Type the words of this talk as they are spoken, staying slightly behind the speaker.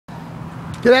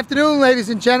Good afternoon, ladies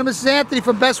and gentlemen. This is Anthony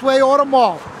from Best Way Auto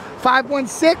Mall.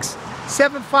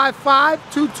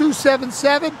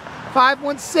 516-755-2277.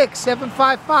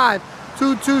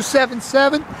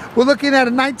 516-755-2277. We're looking at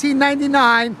a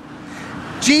 1999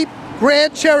 Jeep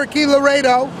Grand Cherokee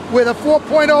Larado with a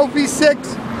 4.0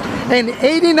 V6 and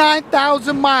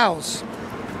 89,000 miles.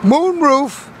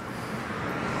 Moonroof,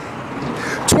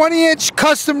 20-inch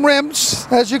custom rims,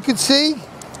 as you can see.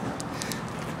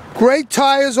 Great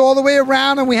tires all the way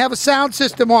around, and we have a sound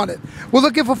system on it. We're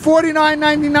looking for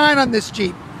 $49.99 on this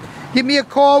Jeep. Give me a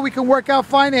call. We can work out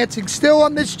financing. Still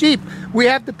on this Jeep, we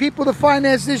have the people to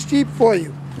finance this Jeep for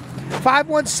you.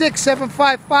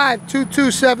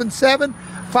 516-755-2277.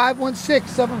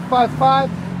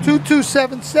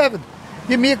 516-755-2277.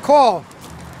 Give me a call.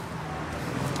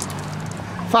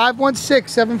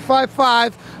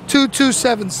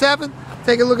 516-755-2277.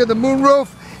 Take a look at the moonroof.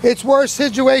 Its worst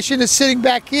situation is sitting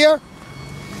back here.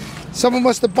 Someone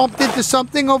must have bumped into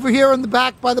something over here in the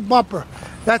back by the bumper.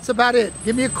 That's about it.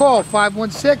 Give me a call,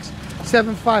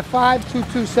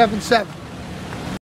 516-755-2277.